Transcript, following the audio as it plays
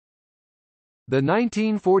The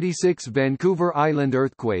 1946 Vancouver Island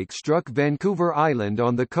earthquake struck Vancouver Island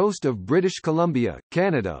on the coast of British Columbia,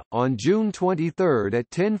 Canada, on June 23 at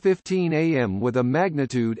 10:15 a.m. with a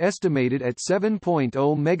magnitude estimated at 7.0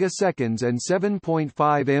 megaseconds and 7.5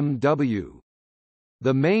 MW.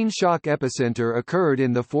 The main shock epicenter occurred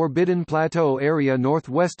in the Forbidden Plateau area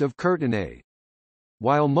northwest of Courtenay.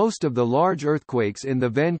 While most of the large earthquakes in the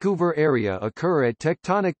Vancouver area occur at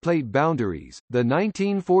tectonic plate boundaries, the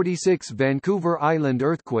 1946 Vancouver Island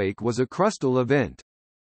earthquake was a crustal event.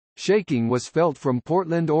 Shaking was felt from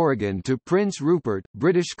Portland, Oregon to Prince Rupert,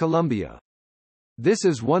 British Columbia. This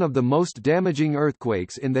is one of the most damaging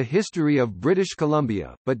earthquakes in the history of British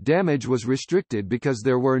Columbia, but damage was restricted because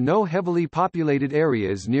there were no heavily populated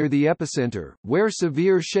areas near the epicenter, where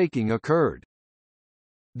severe shaking occurred.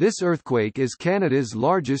 This earthquake is Canada's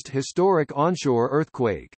largest historic onshore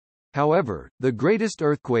earthquake. However, the greatest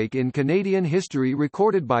earthquake in Canadian history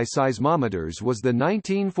recorded by seismometers was the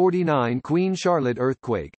 1949 Queen Charlotte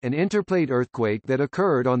earthquake, an interplate earthquake that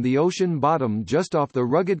occurred on the ocean bottom just off the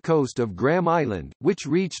rugged coast of Graham Island, which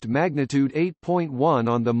reached magnitude 8.1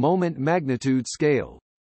 on the moment magnitude scale.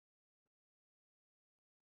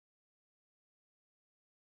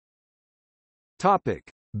 Topic: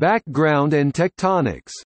 Background and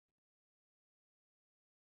tectonics.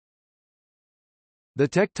 The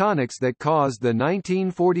tectonics that caused the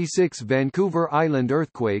 1946 Vancouver Island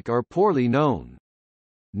earthquake are poorly known.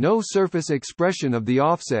 No surface expression of the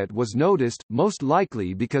offset was noticed, most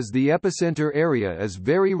likely because the epicenter area is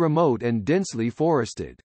very remote and densely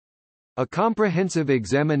forested. A comprehensive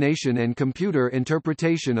examination and computer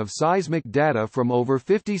interpretation of seismic data from over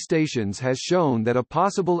 50 stations has shown that a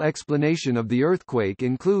possible explanation of the earthquake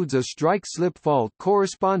includes a strike-slip fault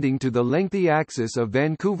corresponding to the lengthy axis of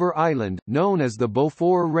Vancouver Island, known as the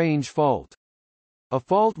Beaufort Range Fault. A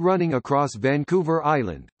fault running across Vancouver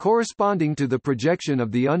Island, corresponding to the projection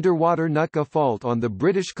of the underwater Nootka Fault on the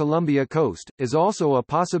British Columbia coast, is also a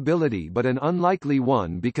possibility but an unlikely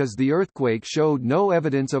one because the earthquake showed no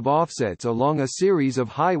evidence of offsets along a series of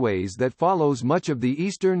highways that follows much of the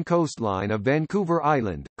eastern coastline of Vancouver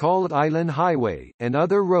Island, called Island Highway, and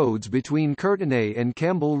other roads between Courtenay and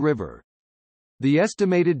Campbell River. The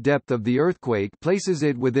estimated depth of the earthquake places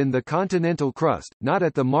it within the continental crust, not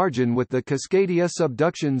at the margin with the Cascadia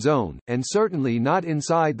subduction zone, and certainly not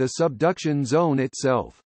inside the subduction zone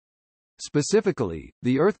itself. Specifically,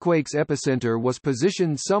 the earthquake's epicenter was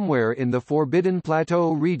positioned somewhere in the Forbidden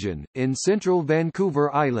Plateau region, in central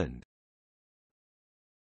Vancouver Island.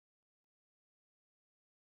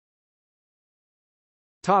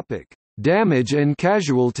 Topic: Damage and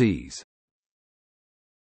casualties.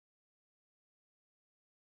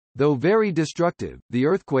 Though very destructive, the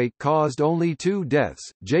earthquake caused only 2 deaths,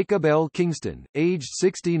 Jacob L. Kingston, aged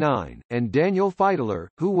 69, and Daniel Feitler,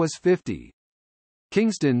 who was 50.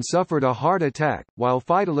 Kingston suffered a heart attack, while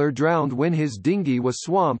Feitler drowned when his dinghy was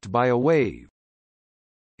swamped by a wave.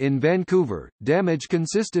 In Vancouver, damage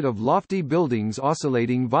consisted of lofty buildings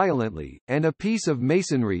oscillating violently, and a piece of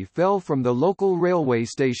masonry fell from the local railway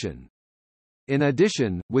station. In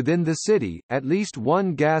addition, within the city, at least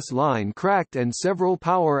one gas line cracked and several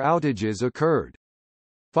power outages occurred.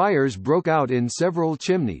 Fires broke out in several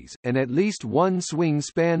chimneys, and at least one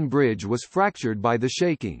swing-span bridge was fractured by the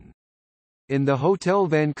shaking. In the Hotel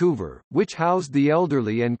Vancouver, which housed the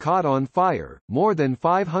elderly and caught on fire, more than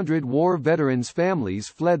 500 war veterans' families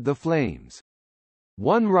fled the flames.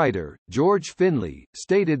 One writer, George Finley,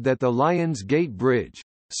 stated that the Lions Gate Bridge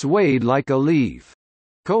swayed like a leaf,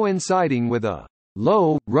 coinciding with a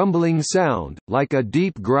low, rumbling sound, like a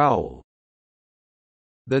deep growl.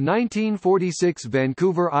 The 1946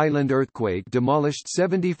 Vancouver Island earthquake demolished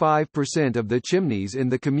 75% of the chimneys in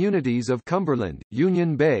the communities of Cumberland,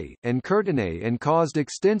 Union Bay, and Courtenay and caused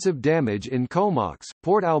extensive damage in Comox,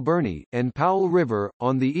 Port Alberni, and Powell River,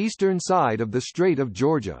 on the eastern side of the Strait of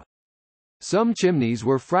Georgia. Some chimneys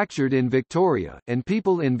were fractured in Victoria, and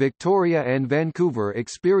people in Victoria and Vancouver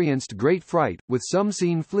experienced great fright, with some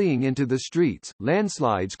seen fleeing into the streets.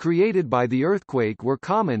 Landslides created by the earthquake were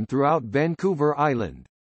common throughout Vancouver Island.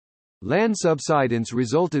 Land subsidence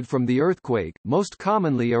resulted from the earthquake, most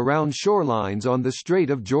commonly around shorelines on the Strait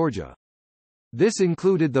of Georgia. This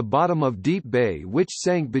included the bottom of Deep Bay, which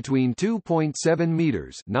sank between 2.7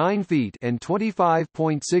 meters (9 feet) and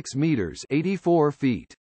 25.6 meters (84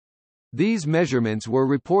 feet). These measurements were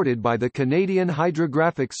reported by the Canadian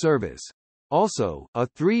Hydrographic Service. Also, a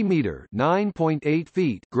 3-meter (9.8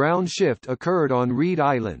 feet) ground shift occurred on Reed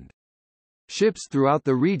Island. Ships throughout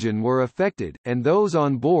the region were affected, and those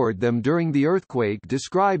on board them during the earthquake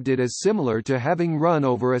described it as similar to having run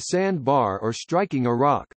over a sandbar or striking a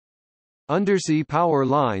rock. Undersea power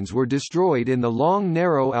lines were destroyed in the long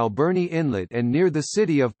narrow Alberni Inlet and near the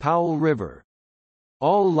city of Powell River.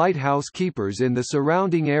 All lighthouse keepers in the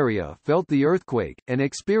surrounding area felt the earthquake, and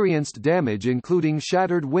experienced damage including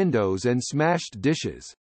shattered windows and smashed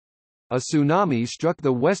dishes. A tsunami struck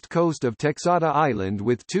the west coast of Texada Island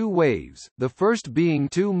with two waves, the first being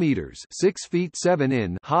 2 meters (6 feet 7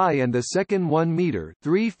 in) high and the second 1 meter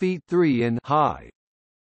 (3 feet 3 in) high.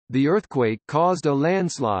 The earthquake caused a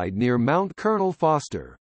landslide near Mount Colonel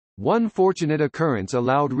Foster. One fortunate occurrence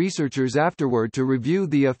allowed researchers afterward to review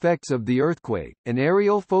the effects of the earthquake. An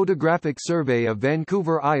aerial photographic survey of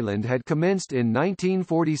Vancouver Island had commenced in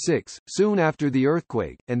 1946, soon after the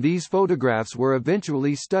earthquake, and these photographs were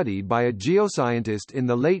eventually studied by a geoscientist in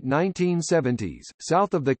the late 1970s.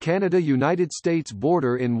 South of the Canada-United States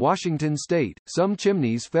border in Washington state, some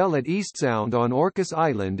chimneys fell at East Sound on Orcas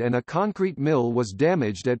Island and a concrete mill was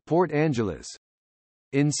damaged at Port Angeles.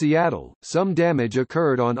 In Seattle, some damage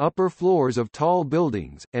occurred on upper floors of tall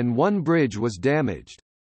buildings, and one bridge was damaged.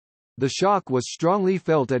 The shock was strongly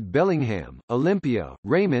felt at Bellingham, Olympia,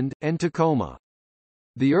 Raymond, and Tacoma.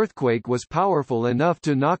 The earthquake was powerful enough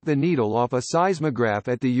to knock the needle off a seismograph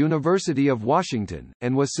at the University of Washington,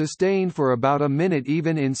 and was sustained for about a minute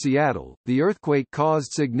even in Seattle. The earthquake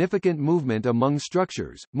caused significant movement among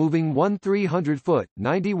structures, moving one 300-foot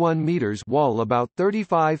 (91 meters) wall about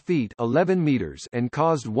 35 feet (11 meters) and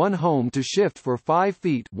caused one home to shift for 5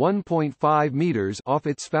 feet (1.5 meters) off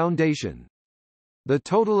its foundation. The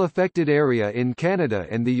total affected area in Canada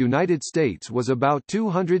and the United States was about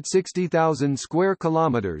 260,000 square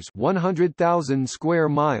kilometers, 100,000 square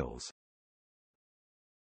miles.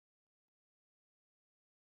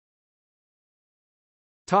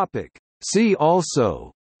 Topic: See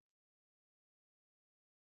also: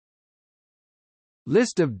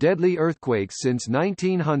 List of deadly earthquakes since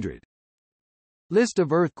 1900. List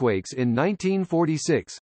of earthquakes in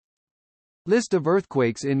 1946. List of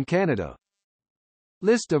earthquakes in Canada.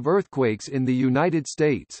 List of earthquakes in the United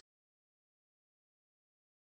States.